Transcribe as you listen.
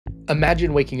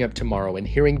Imagine waking up tomorrow and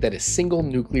hearing that a single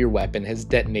nuclear weapon has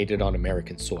detonated on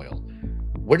American soil.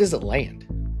 Where does it land?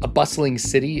 A bustling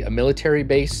city? A military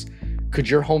base? Could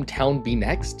your hometown be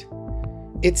next?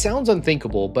 It sounds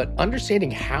unthinkable, but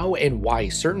understanding how and why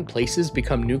certain places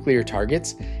become nuclear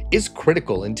targets is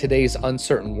critical in today's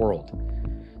uncertain world.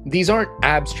 These aren't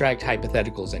abstract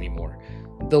hypotheticals anymore.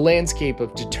 The landscape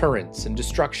of deterrence and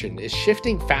destruction is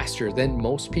shifting faster than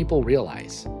most people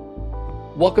realize.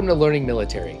 Welcome to Learning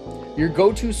Military, your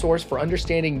go-to source for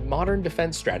understanding modern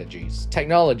defense strategies,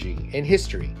 technology, and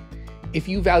history. If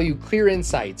you value clear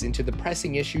insights into the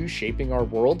pressing issues shaping our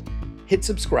world, hit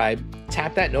subscribe,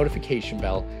 tap that notification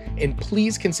bell, and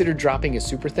please consider dropping a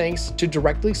super thanks to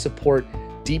directly support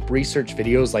deep research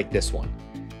videos like this one.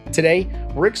 Today,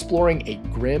 we're exploring a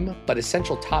grim but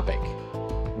essential topic.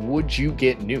 Would you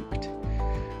get nuked?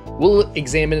 We'll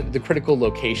examine the critical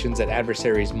locations that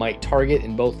adversaries might target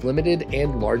in both limited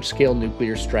and large-scale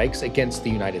nuclear strikes against the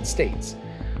United States.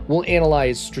 We'll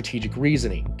analyze strategic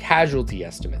reasoning, casualty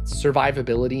estimates,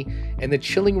 survivability, and the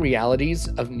chilling realities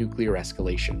of nuclear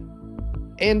escalation.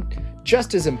 And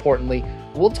just as importantly,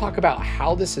 we'll talk about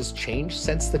how this has changed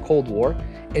since the Cold War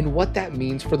and what that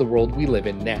means for the world we live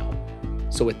in now.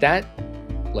 So with that,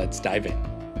 let's dive in.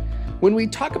 When we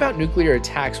talk about nuclear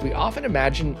attacks, we often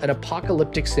imagine an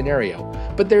apocalyptic scenario,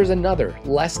 but there's another,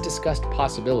 less discussed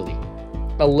possibility: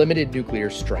 a limited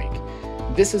nuclear strike.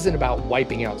 This isn't about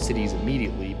wiping out cities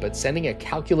immediately, but sending a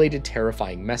calculated,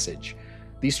 terrifying message.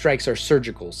 These strikes are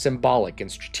surgical, symbolic,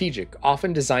 and strategic,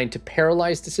 often designed to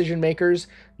paralyze decision makers,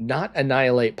 not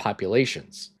annihilate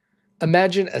populations.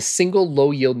 Imagine a single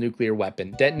low-yield nuclear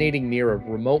weapon detonating near a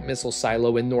remote missile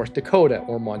silo in North Dakota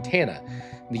or Montana.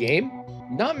 The aim?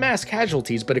 Not mass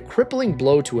casualties, but a crippling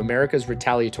blow to America's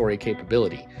retaliatory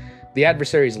capability. The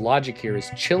adversary's logic here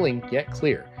is chilling yet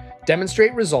clear.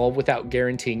 Demonstrate resolve without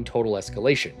guaranteeing total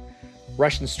escalation.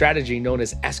 Russian strategy known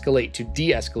as escalate to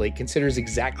de-escalate considers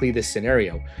exactly this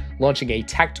scenario, launching a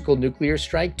tactical nuclear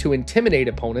strike to intimidate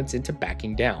opponents into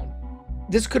backing down.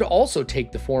 This could also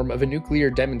take the form of a nuclear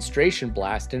demonstration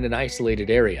blast in an isolated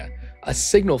area, a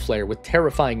signal flare with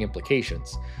terrifying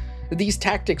implications. These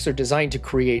tactics are designed to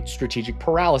create strategic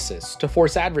paralysis, to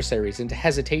force adversaries into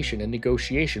hesitation and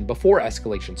negotiation before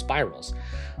escalation spirals.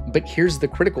 But here's the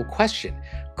critical question: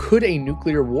 could a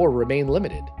nuclear war remain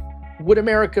limited? Would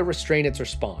America restrain its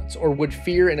response, or would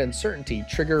fear and uncertainty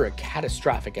trigger a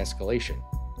catastrophic escalation?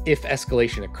 If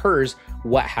escalation occurs,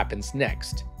 what happens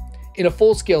next? In a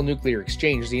full-scale nuclear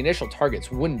exchange, the initial targets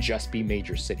wouldn't just be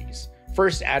major cities.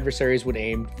 First, adversaries would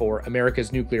aim for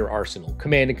America's nuclear arsenal,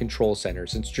 command and control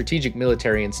centers, and strategic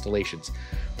military installations.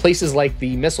 Places like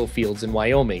the missile fields in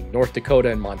Wyoming, North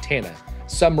Dakota, and Montana,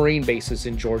 submarine bases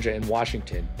in Georgia and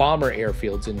Washington, bomber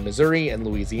airfields in Missouri and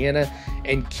Louisiana,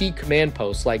 and key command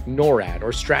posts like NORAD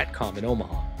or STRATCOM in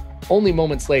Omaha. Only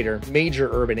moments later, major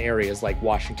urban areas like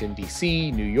Washington,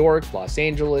 D.C., New York, Los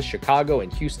Angeles, Chicago,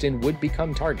 and Houston would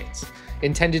become targets,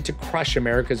 intended to crush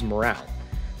America's morale,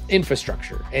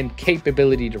 infrastructure, and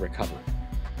capability to recover.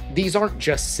 These aren't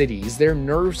just cities, they're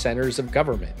nerve centers of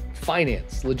government,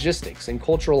 finance, logistics, and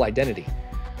cultural identity.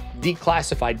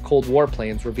 Declassified Cold War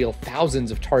plans reveal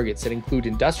thousands of targets that include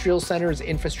industrial centers,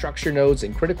 infrastructure nodes,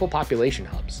 and critical population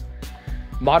hubs.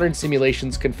 Modern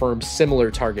simulations confirm similar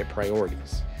target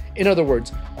priorities. In other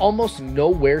words, almost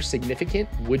nowhere significant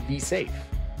would be safe.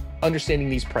 Understanding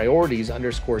these priorities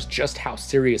underscores just how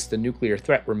serious the nuclear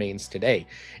threat remains today,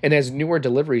 and as newer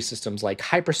delivery systems like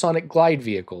hypersonic glide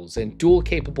vehicles and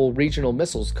dual-capable regional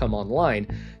missiles come online,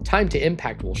 time to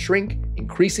impact will shrink,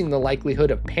 increasing the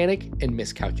likelihood of panic and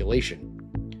miscalculation.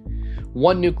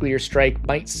 One nuclear strike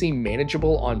might seem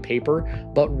manageable on paper,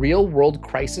 but real-world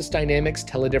crisis dynamics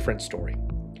tell a different story.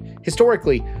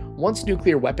 Historically, once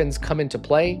nuclear weapons come into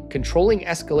play, controlling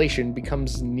escalation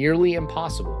becomes nearly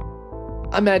impossible.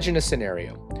 Imagine a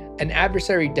scenario. An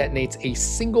adversary detonates a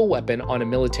single weapon on a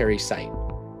military site.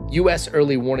 US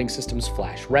early warning systems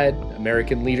flash red.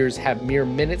 American leaders have mere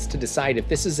minutes to decide if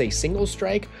this is a single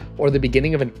strike or the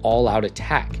beginning of an all-out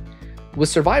attack. With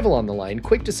survival on the line,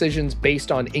 quick decisions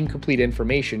based on incomplete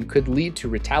information could lead to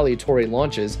retaliatory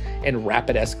launches and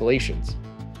rapid escalations.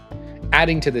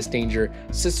 Adding to this danger,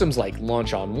 systems like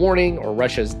Launch on Warning or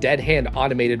Russia's dead-hand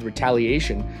automated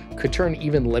retaliation could turn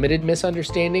even limited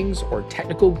misunderstandings or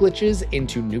technical glitches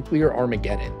into nuclear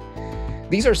Armageddon.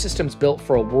 These are systems built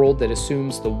for a world that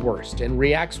assumes the worst and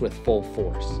reacts with full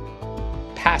force.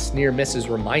 Past near misses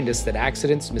remind us that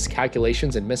accidents,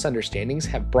 miscalculations, and misunderstandings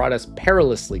have brought us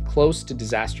perilously close to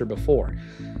disaster before.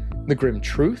 The grim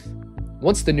truth?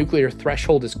 Once the nuclear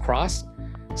threshold is crossed,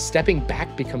 stepping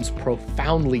back becomes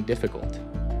profoundly difficult.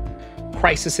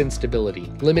 Crisis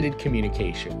instability, limited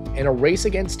communication, and a race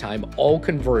against time all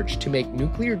converge to make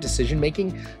nuclear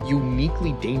decision-making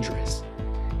uniquely dangerous.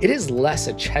 It is less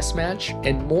a chess match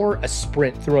and more a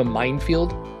sprint through a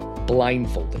minefield,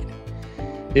 blindfolded.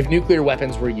 If nuclear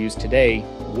weapons were used today,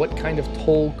 what kind of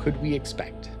toll could we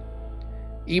expect?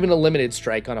 Even a limited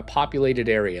strike on a populated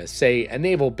area, say a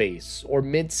naval base or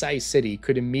mid-sized city,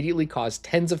 could immediately cause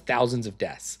tens of thousands of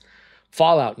deaths.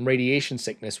 Fallout and radiation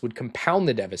sickness would compound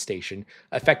the devastation,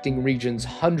 affecting regions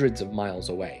hundreds of miles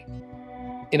away.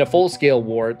 In a full-scale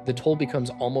war, the toll becomes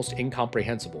almost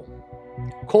incomprehensible.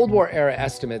 Cold War-era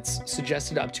estimates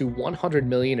suggested up to 100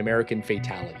 million American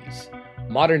fatalities.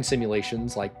 Modern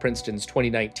simulations, like Princeton's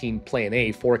 2019 Plan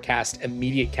A, forecast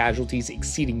immediate casualties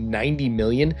exceeding 90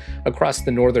 million across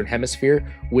the Northern Hemisphere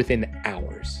within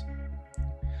hours.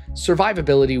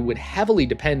 Survivability would heavily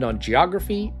depend on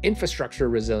geography, infrastructure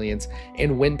resilience,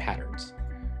 and wind patterns.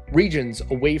 Regions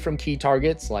away from key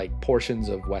targets, like portions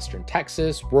of western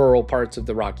Texas, rural parts of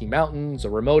the Rocky Mountains, or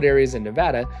remote areas in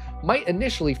Nevada, might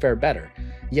initially fare better,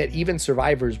 yet even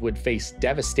survivors would face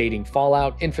devastating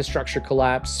fallout, infrastructure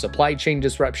collapse, supply chain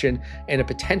disruption, and a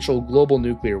potential global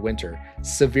nuclear winter,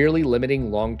 severely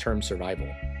limiting long-term survival.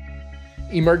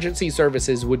 Emergency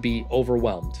services would be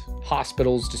overwhelmed,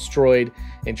 hospitals destroyed,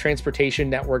 and transportation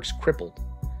networks crippled.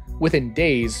 Within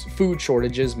days, food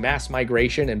shortages, mass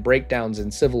migration, and breakdowns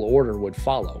in civil order would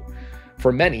follow.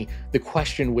 For many, the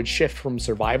question would shift from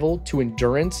survival to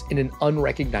endurance in an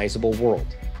unrecognizable world.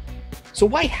 So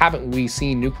why haven't we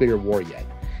seen nuclear war yet?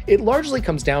 It largely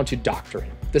comes down to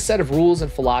doctrine, the set of rules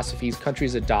and philosophies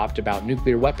countries adopt about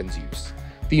nuclear weapons use.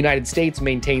 The United States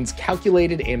maintains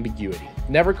calculated ambiguity,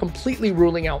 never completely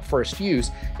ruling out first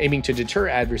use, aiming to deter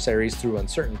adversaries through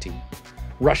uncertainty.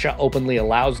 Russia openly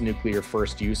allows nuclear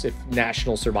first use if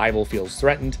national survival feels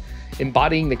threatened,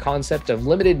 embodying the concept of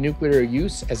limited nuclear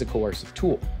use as a coercive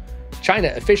tool.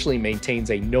 China officially maintains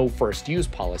a no first use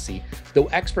policy, though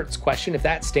experts question if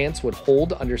that stance would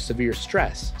hold under severe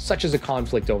stress, such as a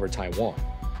conflict over Taiwan.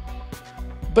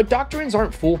 But doctrines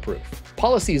aren't foolproof.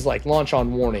 Policies like launch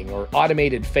on warning or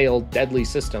automated failed deadly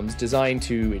systems designed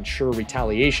to ensure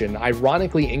retaliation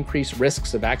ironically increase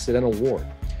risks of accidental war.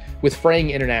 With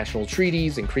fraying international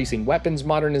treaties, increasing weapons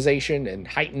modernization, and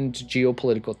heightened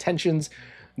geopolitical tensions,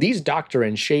 these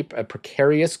doctrines shape a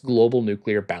precarious global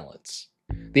nuclear balance.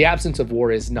 The absence of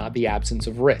war is not the absence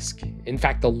of risk. In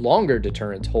fact, the longer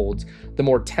deterrence holds, the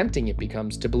more tempting it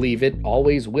becomes to believe it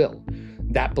always will.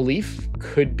 That belief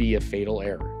could be a fatal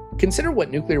error. Consider what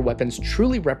nuclear weapons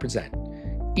truly represent.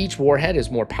 Each warhead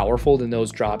is more powerful than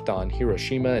those dropped on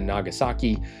Hiroshima and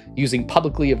Nagasaki. Using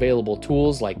publicly available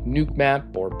tools like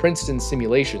Nuked or Princeton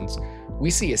simulations,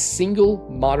 we see a single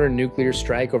modern nuclear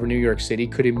strike over New York City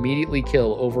could immediately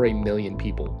kill over 1 million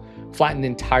people, flatten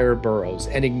entire boroughs,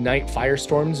 and ignite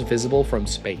firestorms visible from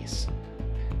space.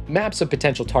 Maps of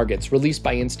potential targets released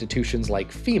by institutions like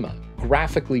FEMA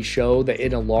graphically show that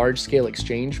in a large-scale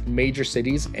exchange, major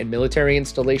cities and military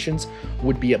installations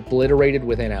would be obliterated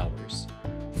within hours.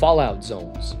 Fallout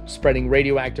zones, spreading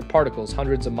radioactive particles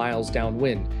hundreds of miles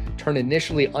downwind, turn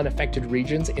initially unaffected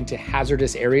regions into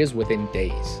hazardous areas within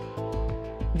days.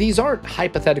 These aren't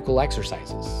hypothetical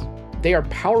exercises. They are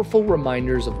powerful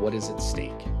reminders of what is at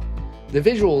stake. The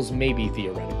visuals may be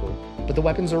theoretical, but the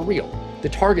weapons are real, the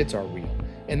targets are real,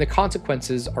 and the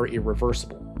consequences are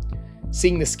irreversible.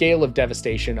 Seeing the scale of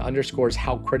devastation underscores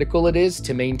how critical it is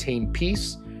to maintain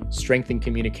peace, strengthen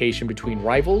communication between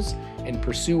rivals, and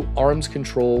pursue arms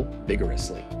control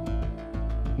vigorously.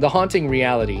 The haunting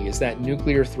reality is that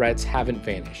nuclear threats haven't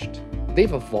vanished.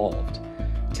 They've evolved.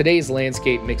 Today's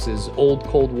landscape mixes old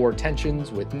Cold War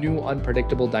tensions with new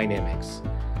unpredictable dynamics.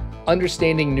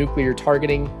 Understanding nuclear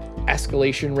targeting,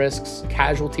 escalation risks,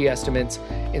 casualty estimates,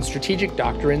 and strategic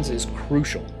doctrines is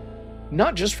crucial,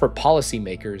 not just for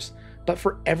policymakers, but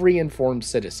for every informed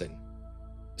citizen.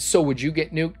 So would you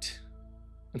get nuked?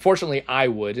 Unfortunately, I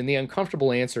would, and the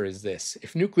uncomfortable answer is this.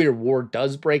 If nuclear war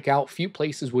does break out, few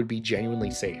places would be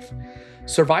genuinely safe.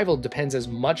 Survival depends as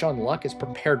much on luck as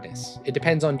preparedness. It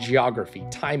depends on geography,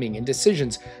 timing, and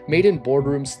decisions made in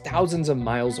boardrooms thousands of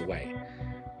miles away.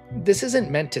 This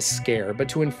isn't meant to scare, but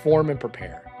to inform and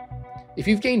prepare. If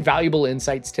you've gained valuable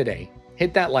insights today,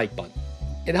 hit that like button.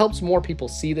 It helps more people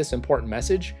see this important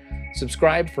message.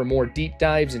 Subscribe for more deep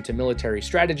dives into military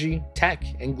strategy, tech,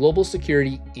 and global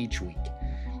security each week.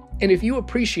 And if you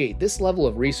appreciate this level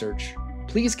of research,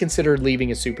 please consider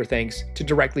leaving a super thanks to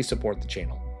directly support the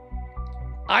channel.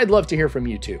 I'd love to hear from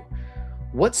you too.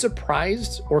 What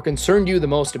surprised or concerned you the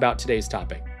most about today's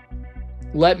topic?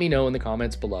 Let me know in the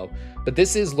comments below, but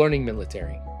this is Learning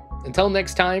Military. Until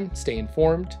next time, stay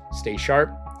informed, stay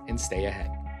sharp, and stay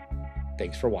ahead.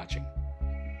 Thanks for watching.